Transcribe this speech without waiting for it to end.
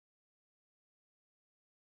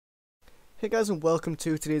Hey guys, and welcome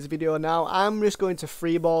to today's video. Now I'm just going to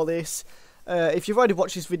freeball this. If you've already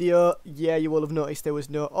watched this video, yeah, you will have noticed there was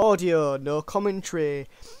no audio, no commentary,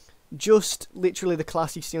 just literally the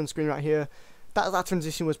class you see on screen right here. That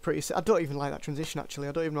transition was pretty I don't even like that transition actually.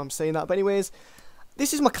 I don't even know I'm saying that, but anyways,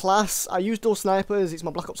 this is my class. I use dual snipers. It's my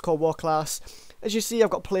Black Ops Cold War class. As you see, I've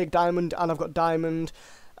got Plague Diamond and I've got Diamond.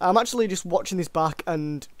 I'm actually just watching this back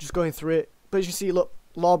and just going through it. But as you see, look,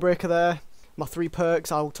 Lawbreaker there. My 3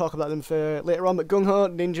 perks, I'll talk about them for later on, but Gung Ho,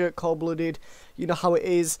 Ninja, Cold-Blooded, you know how it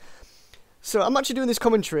is. So I'm actually doing this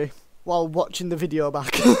commentary while watching the video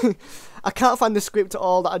back. I can't find the script at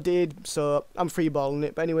all that I did, so I'm freeballing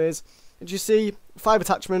it. But anyways, as you see, 5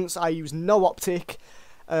 attachments, I use no optic.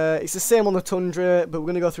 It's the same on the Tundra, but we're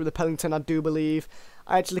going to go through the Pellington, I do believe.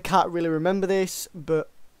 I actually can't really remember this,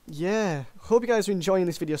 but yeah, hope you guys are enjoying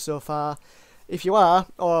this video so far. If you are,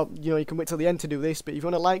 or you know, you can wait till the end to do this, but if you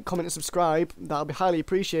want to like, comment and subscribe, that'll be highly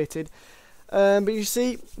appreciated. But you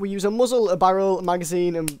see, we use a muzzle, a barrel, a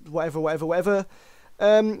magazine, and whatever.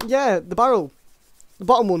 Yeah, the barrel, the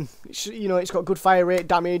bottom one, you know, it's got good fire rate,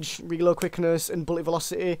 damage, reload quickness, and bullet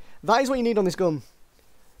velocity. That is what you need on this gun.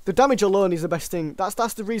 The damage alone is the best thing.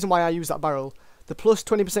 That's the reason why I use that barrel. The plus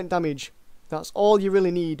 20% damage. That's all you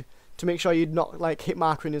really need to make sure you're not like hit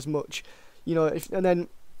marking as much. You know, and then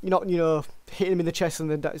you're not, you know, hitting him in the chest and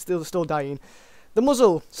then still dying. The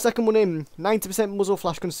muzzle, second one in, 90% muzzle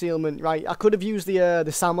flash concealment, right? I could have used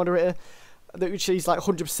the sound moderator, which is like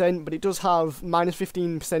 100%, but it does have minus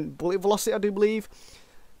 15% bullet velocity, I do believe.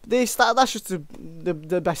 That's just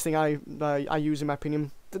the best thing I use in my opinion.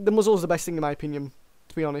 The muzzle is the best thing in my opinion,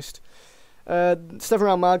 to be honest.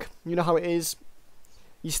 7-round mag, you know how it is.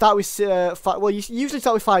 You start with, you usually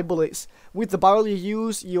start with 5 bullets. With the barrel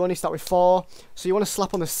you only start with 4. So you want to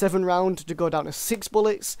slap on the 7-round to go down to 6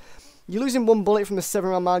 bullets. You're losing 1 bullet from the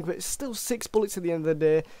 7-round mag, but it's still 6 bullets at the end of the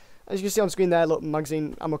day. As you can see on screen there, look,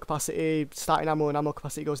 magazine ammo capacity, starting ammo and ammo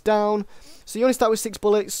capacity goes down. So you only start with 6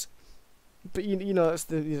 bullets. But you know,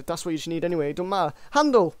 that's what you should need anyway, it don't matter.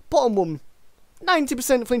 Handle, bottom one.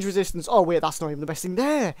 90% flinch resistance. Oh wait, that's not even the best thing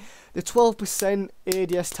there. The 12%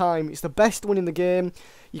 ADS time. It's the best one in the game.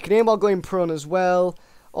 You can aim while going prone as well.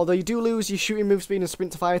 Although you do lose your shooting move speed and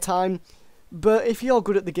sprint to fire time. But if you're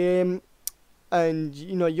good at the game, and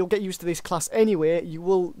you know you'll get used to this class anyway, you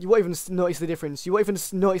won't even notice the difference. You won't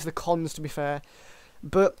even notice the cons, to be fair.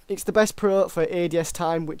 But it's the best pro for ADS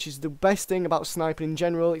time, which is the best thing about sniping in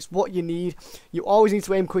general. It's what you need. You always need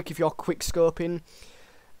to aim quick if you're quick scoping.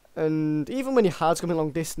 And even when you're hard scoping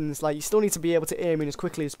long distance, like, you still need to be able to aim in as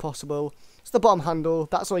quickly as possible. It's the bottom handle,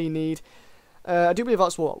 that's all you need. I do believe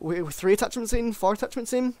that's what, with 3 attachments in, 4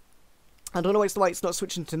 attachments in. I don't know why it's not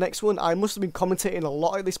switching to the next one. I must have been commentating a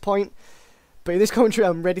lot at this point. But in this commentary,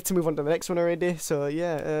 I'm ready to move on to the next one already. So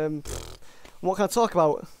yeah, what can I talk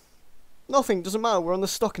about? Nothing, doesn't matter, we're on the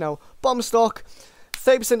stock now. Bottom stock,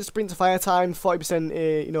 30% sprint to fire time,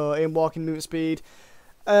 40% you know, aim walking movement speed.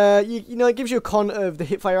 You know, it gives you a con of the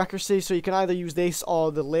hip fire accuracy, so you can either use this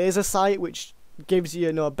or the laser sight, which gives you,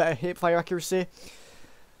 you know, better hip fire accuracy.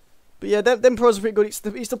 But yeah, them pros are pretty good. It's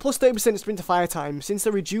the plus 30% sprint to fire time. Since they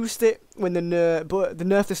reduced it when they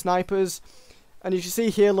nerfed the snipers, and as you see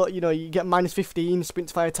here, look, you know, you get minus 15 sprint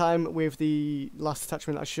to fire time with the last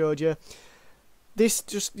attachment that I showed you. This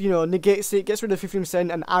just, you know, negates it, gets rid of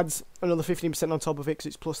 15% and adds another 15% on top of it because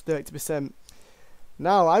it's plus 30%.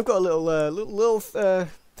 Now, I've got a little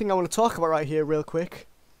thing I want to talk about right here real quick.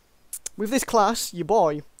 With this class, your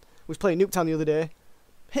boy was playing Nuketown the other day,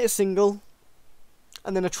 hit a single,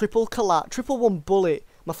 and then a triple 1 bullet.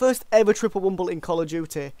 My first ever triple 1 bullet in Call of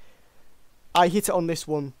Duty. I hit it on this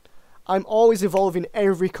one. I'm always evolving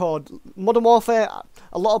every COD. Modern Warfare,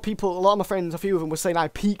 a lot of my friends, a few of them were saying I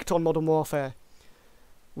peaked on Modern Warfare.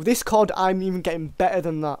 With this COD, I'm even getting better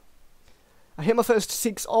than that. I hit my first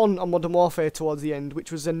 6 on Modern Warfare towards the end,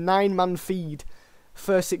 which was a 9-man feed,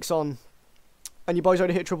 first 6 on. And your boys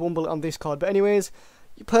already hit triple 1 bullet on this card. But anyways,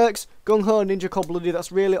 your perks, Gung Ho, Ninja, Cold-Blooded,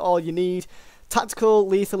 that's really all you need. Tactical,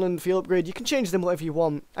 lethal, and field upgrade, you can change them whatever you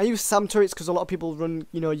want. I use SAM turrets because a lot of people run,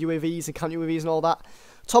 you know, UAVs and counter UAVs and all that.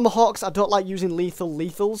 Tomahawks, I don't like using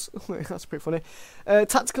lethals. That's pretty funny.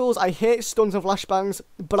 Tacticals, I hate stuns and flashbangs,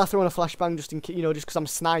 but I throw in a flashbang just in, you know, just because I'm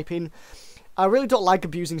sniping. I really don't like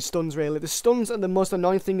abusing stuns, really. The stuns are the most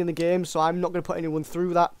annoying thing in the game, so I'm not going to put anyone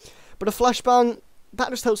through that. But a flashbang, that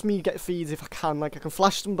just helps me get feeds if I can. Like, I can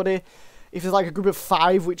flash somebody. If there's like a group of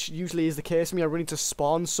 5, which usually is the case for me, I run into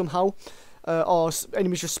spawn somehow. Or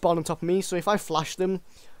enemies just spawn on top of me. So if I flash them,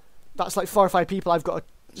 that's like 4 or 5 people. I've got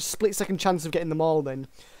a split-second chance of getting them all then.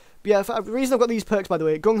 But yeah, the reason I've got these perks, by the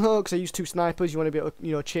way, Gung Ho, because I use 2 snipers. You want to be able to,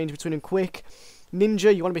 you know, change between them quick.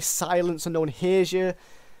 Ninja, you want to be silent so no one hears you.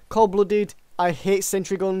 Cold-blooded. I hate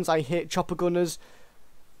sentry guns. I hate chopper gunners.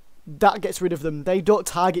 That gets rid of them. They don't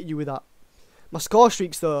target you with that. My score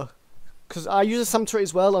streaks though, because I use a SAM turret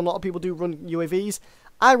as well, and a lot of people do run UAVs.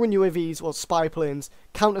 I run UAVs, or spy planes,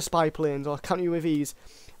 counter spy planes, or counter UAVs.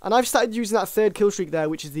 And I've started using that third kill streak there,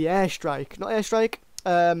 which is the airstrike. Not airstrike,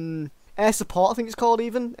 air support I think it's called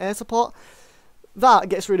even. Air support. That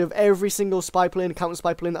gets rid of every single spy plane, counter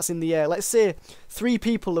spy plane that's in the air. Let's say 3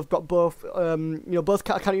 people have got both, both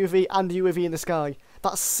counter UAV and a UAV in the sky.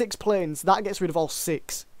 That's 6 planes. That gets rid of all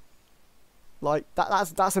 6. Like,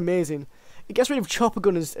 that's amazing. It gets rid of chopper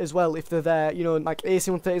gunners as well if they're there, like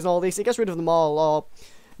AC-130s and all this. It gets rid of them all, or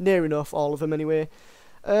near enough, all of them anyway.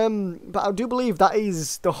 But I do believe that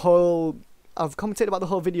is the whole... I've commentated about the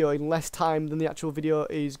whole video in less time than the actual video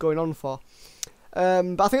is going on for.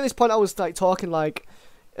 But I think at this point I was like talking like,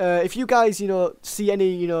 if you guys, see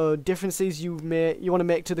any, differences you want to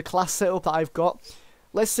make to the class setup that I've got.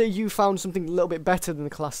 Let's say you found something a little bit better than the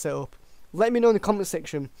class setup. Let me know in the comment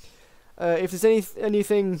section. If there's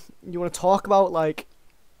anything you want to talk about, like,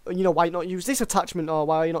 why not use this attachment, or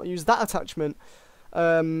why not use that attachment.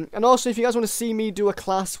 And also, if you guys want to see me do a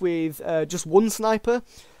class with just one sniper,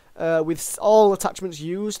 with all attachments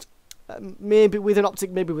used, maybe with an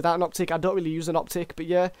optic, maybe without an optic. I don't really use an optic, but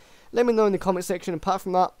yeah, let me know in the comment section. Apart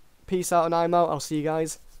from that, peace out and I'm out. I'll see you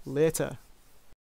guys later.